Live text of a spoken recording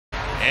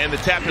And the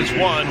tap is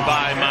won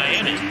by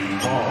Miami.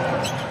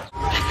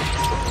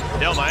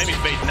 Now Miami's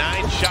made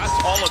 9 shots.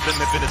 All of them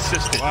have been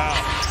assisted. Wow,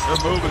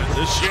 they're moving it.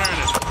 They're sharing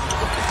it.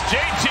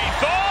 JT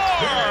Thor!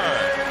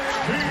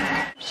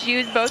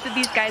 Shoes both of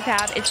these guys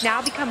have, it's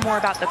now become more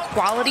about the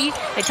quality.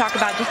 They talk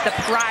about just the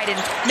pride and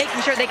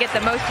making sure they get the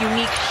most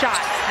unique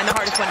shot and the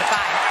hardest one to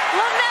find.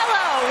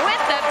 LaMelo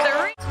with the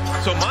 3.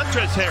 So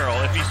Montrezl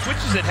Harrell, if he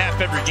switches at half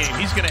every game,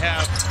 he's going to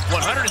have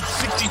 164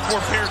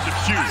 pairs of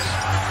shoes.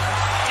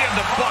 Give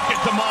the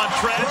bucket to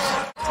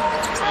Montrezl.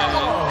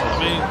 I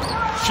mean,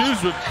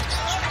 shoes with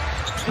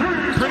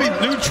pretty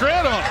new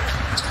tread on them.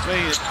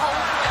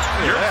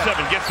 Your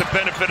 7 gets the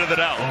benefit of the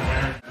doubt.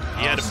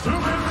 He had a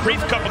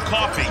brief cup of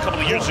coffee a couple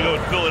of years ago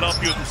in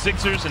Philadelphia with the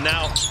Sixers, and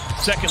now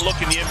second look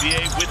in the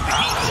NBA with the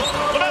Heat.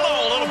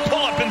 LaMelo, a little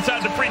pull-up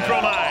inside the free throw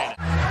line.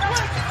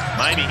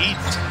 Miami Heat,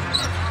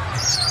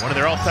 one of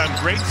their all-time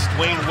greats,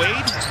 Dwayne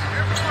Wade,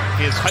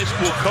 his high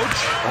school coach,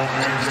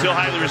 still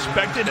highly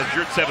respected as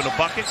your 7 a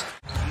bucket.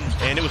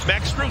 And it was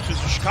Max Strus,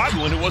 who's a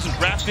Chicagoan, who wasn't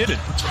drafted, and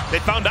they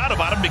found out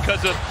about him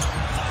because of,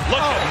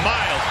 look at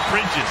Miles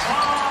Bridges,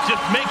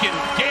 just making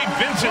Gabe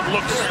Vincent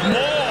look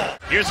small.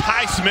 Here's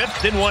Highsmith,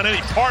 didn't want any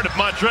part of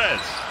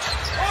Montrezl.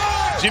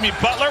 Jimmy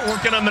Butler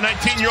working on the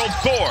 19-year-old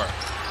Thor.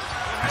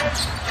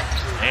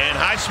 And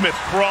Highsmith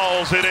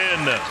crawls it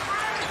in.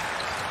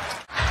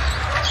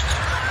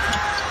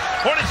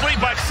 Hornets lead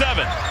by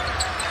 7.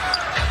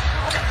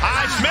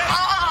 Highsmith.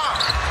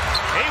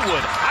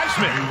 Haywood,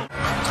 Highsmith.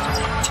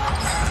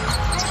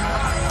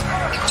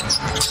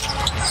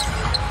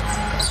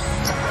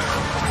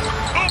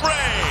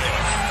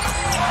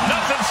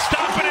 Nothing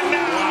stopping it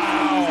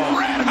now.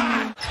 Red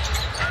hot.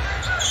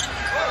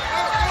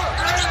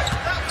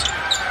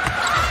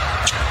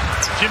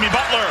 Jimmy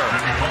Butler.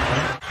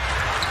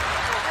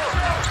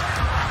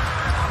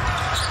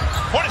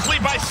 Hornets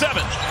lead by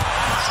 7.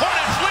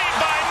 Hornets lead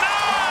by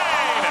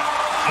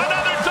 9.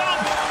 Another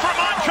dunk for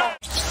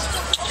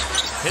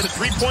Montrezl. Hit a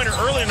 3-pointer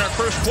early in our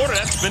first quarter.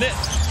 That's been it.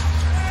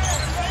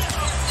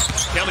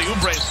 Kelly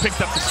Oubre has picked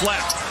up the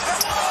slap.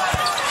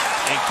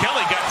 And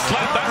Kelly got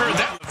slapped. I heard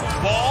that.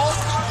 Ball,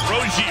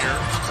 Rozier,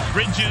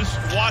 Bridges,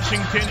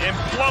 Washington, and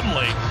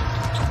Plumlee.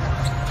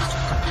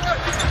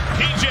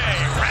 PJ,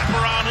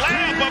 wraparound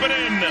layup of it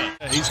in.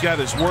 He's got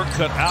his work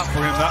cut out for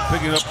him, not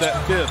picking up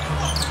that 5th.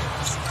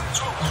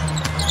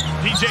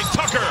 PJ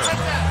Tucker.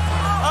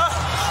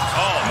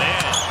 Oh,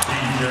 man.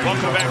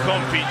 Welcome back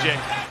home, PJ.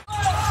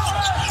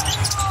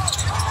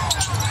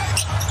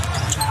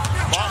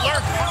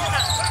 Butler.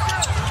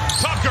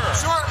 Tucker.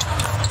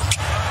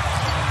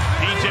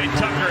 PJ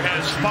Tucker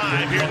has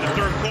 5 here in the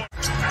third quarter.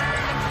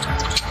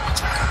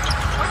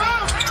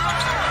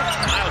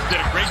 Miles did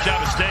a great job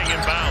of staying in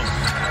bounds.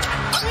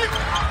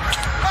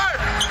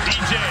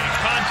 PJ,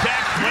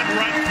 contact, went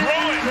right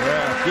through it.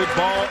 Yeah, good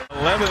ball.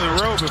 11 in a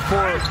row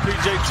before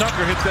PJ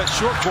Tucker hit that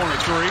short corner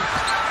 3.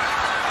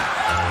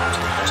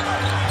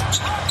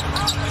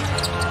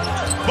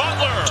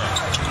 Butler.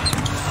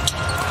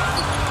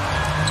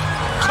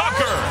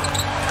 Tucker.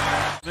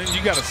 Then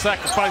you got to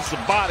sacrifice the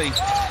body.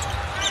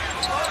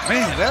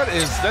 Man,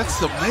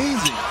 that's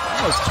amazing.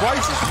 Almost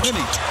twice as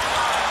many.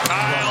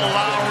 Kyle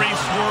Lowry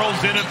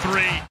swirls in a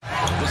 3.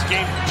 This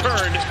game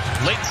turned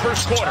late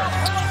first quarter.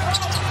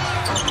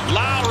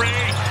 Lowry.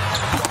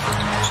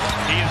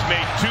 He has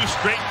made 2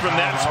 straight from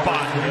that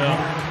spot. Yeah.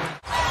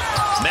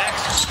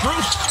 Max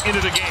Strus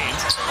into the game,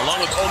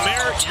 along with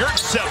Omer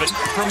Yurtseven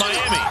from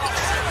Miami.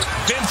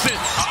 Vincent.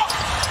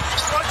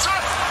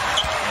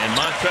 And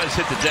Montrezl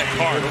hit the deck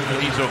hard.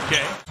 He's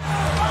okay.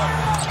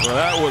 Well,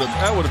 that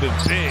would have been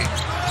big.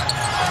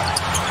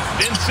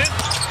 Vincent,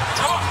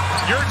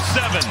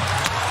 Yurtseven.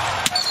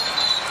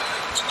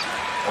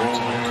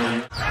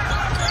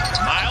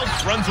 Miles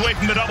runs away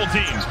from the double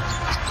team.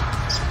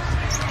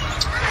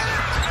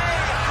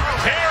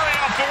 Carry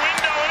off the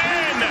window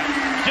and in.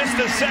 Just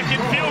the second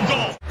field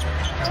goal.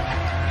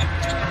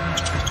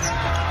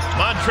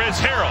 Montrezl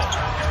Harrell.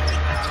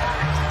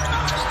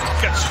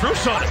 Got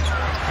Strus on him.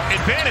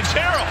 Advantage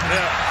Harrell.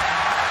 Yeah.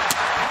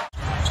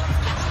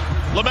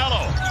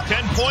 LaMelo,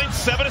 10 points,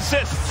 7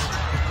 assists.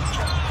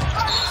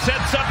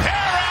 Sets up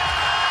Harrell.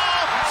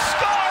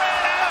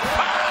 Scoring and a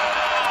foul.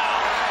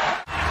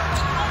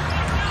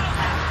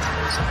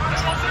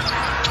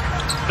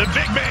 The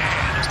big man.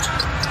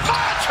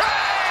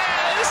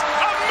 Montrezl,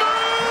 a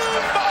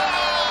move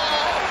ball.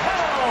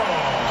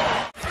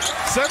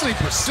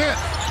 70%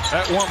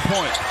 at one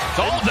point. It's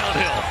all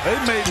downhill. They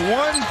made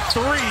 1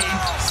 3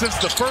 since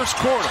the first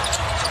quarter.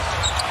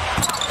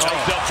 That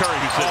was Del Curry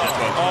who said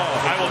that.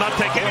 I will not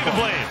take any of the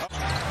blame.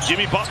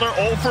 Jimmy Butler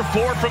 0 for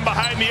 4 from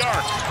behind the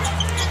arc.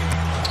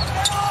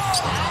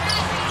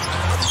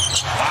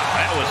 Wow,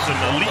 that was some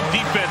elite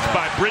defense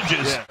by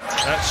Bridges. Yeah,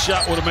 that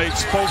shot would have made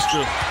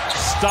Spoelstra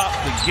stop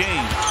the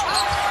game.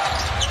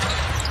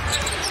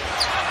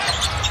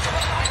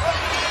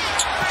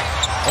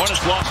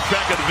 Hornets lost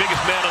track of the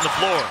biggest man on the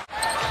floor.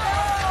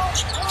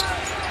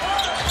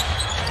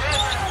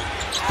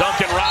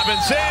 Duncan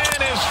Robinson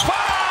is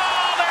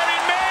fouled, and he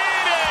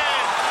made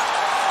it!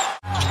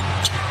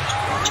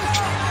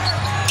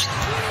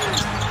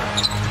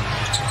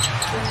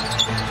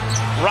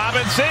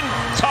 Robinson,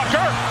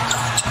 Tucker.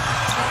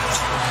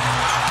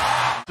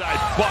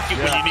 Side bucket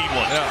when you need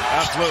one. Yeah,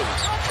 absolutely.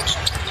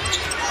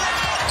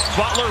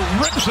 Butler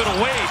rips it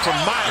away from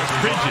Miles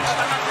Bridges.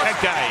 That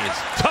guy is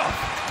tough.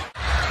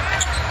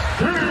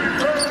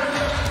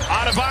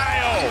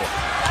 Adebayo.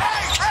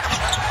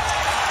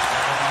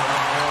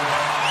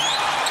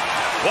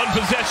 One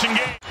possession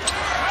game.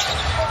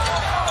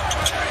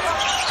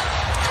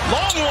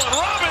 Long one,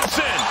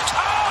 Robinson.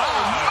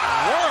 Oh, my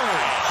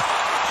word.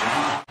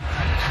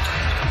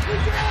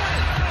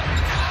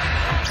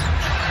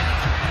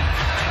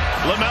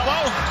 LaMelo.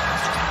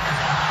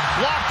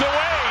 Blocked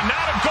away,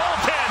 not a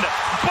goaltend.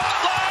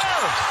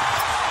 Butler.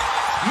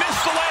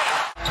 Missed the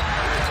layup.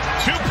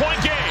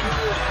 2-point game.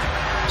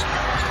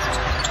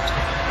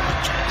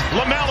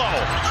 LaMelo.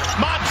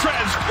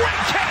 Montrez,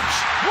 great catch.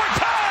 We're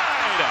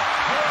tied.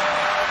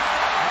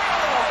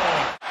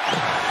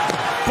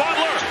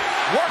 Butler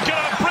working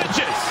on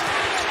Bridges.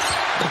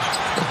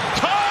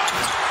 Tough.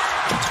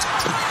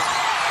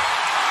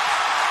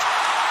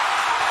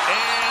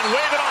 And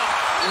wave it off.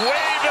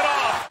 Wave it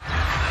off.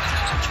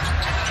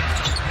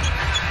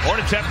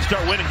 Hornets have to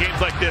start winning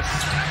games like this.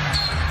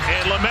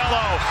 And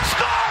LaMelo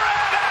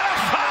scoring and a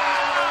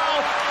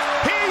foul.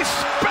 He's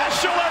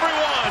special,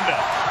 everyone.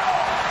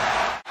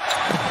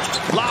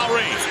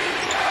 Lowry.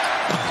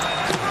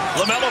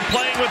 LaMelo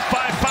playing with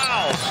 5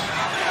 fouls.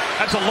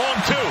 That's a long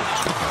 2.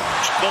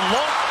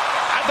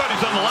 I thought he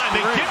was on the line.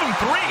 They give him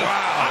 3.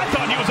 Wow. I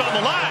thought he was on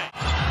the line.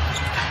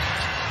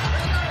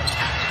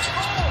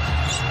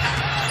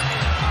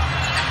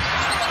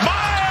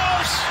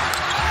 Miles!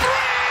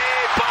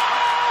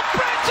 3-ball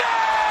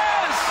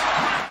Bridges!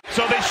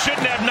 So they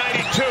shouldn't have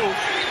 92.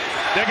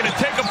 They're going to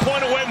take a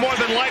point away more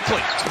than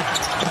likely.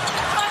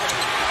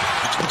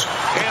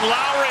 And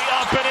Lowry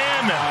up and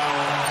in.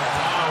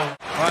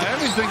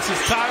 Miami thinks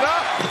it's tied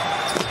up.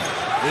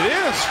 It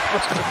is.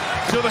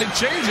 Until they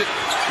change it.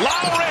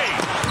 Lowry!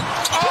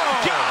 Oh,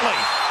 golly!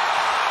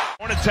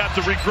 Hornets have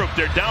to regroup.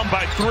 They're down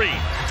by 3.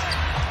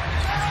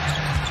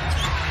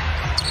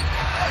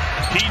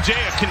 PJ,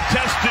 a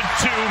contested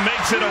 2,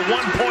 makes it a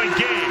 1-point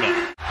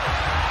game.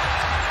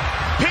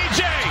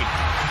 PJ!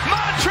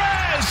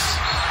 Montrez!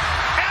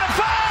 And a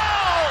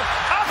foul!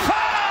 A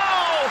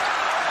foul!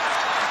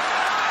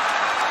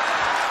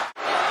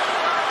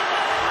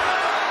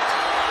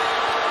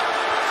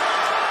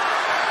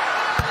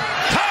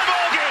 Tie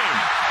ball game!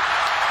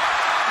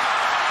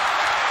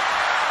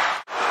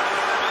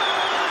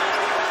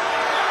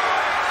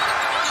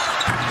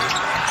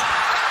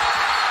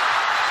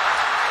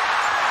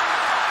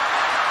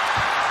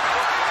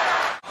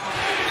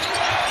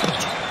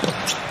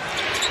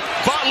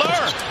 Butler!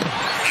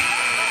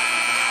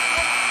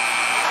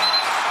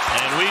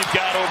 And we've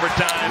got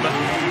overtime,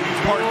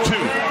 part 2.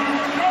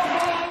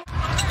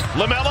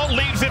 LaMelo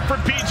leaves it for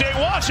P.J.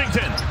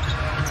 Washington.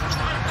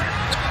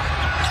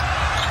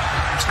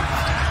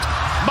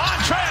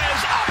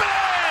 Montrez up and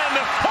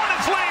in!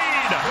 Hornets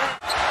lead!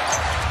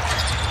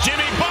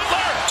 Jimmy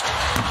Butler!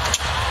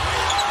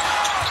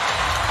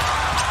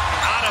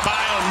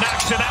 Adebayo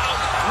knocks it out.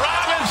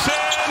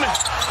 Robinson!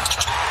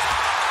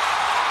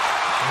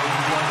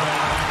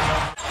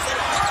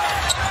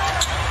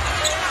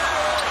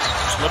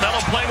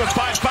 LaMelo playing with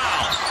 5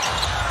 fouls.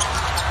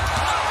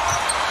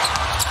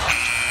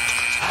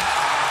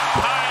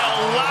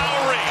 Kyle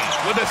Lowry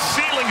with a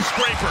ceiling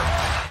scraper.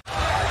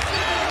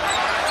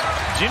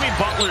 Jimmy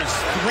Butler's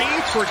 3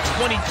 for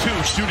 22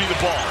 shooting the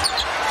ball,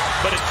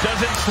 but it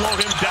doesn't slow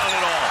him down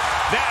at all.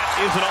 That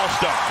is an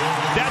all-star.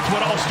 That's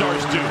what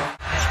all-stars do.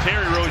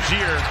 Terry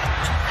Rozier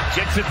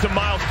gets it to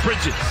Miles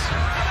Bridges.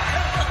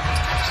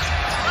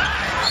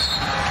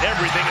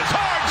 Everything is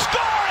hard.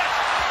 Score it!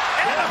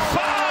 And a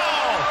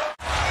foul!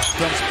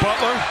 Comes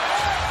Butler.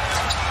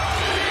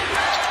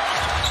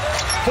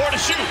 4 to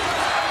shoot.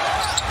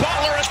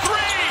 Butler a 3.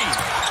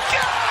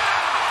 Yeah!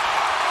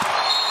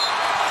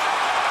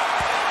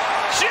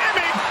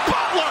 Jimmy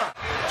Butler.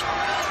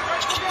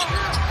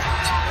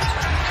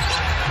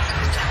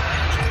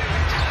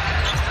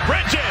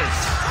 Bridges.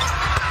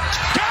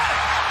 Got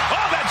it.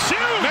 Oh, that's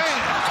huge.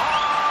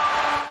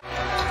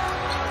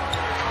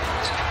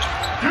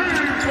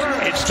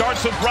 It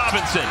starts with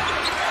Robinson.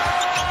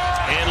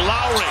 And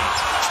Lowry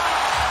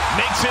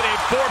makes it a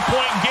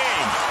 4-point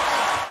game.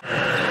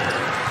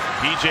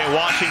 P.J.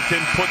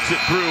 Washington puts it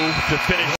through to finish.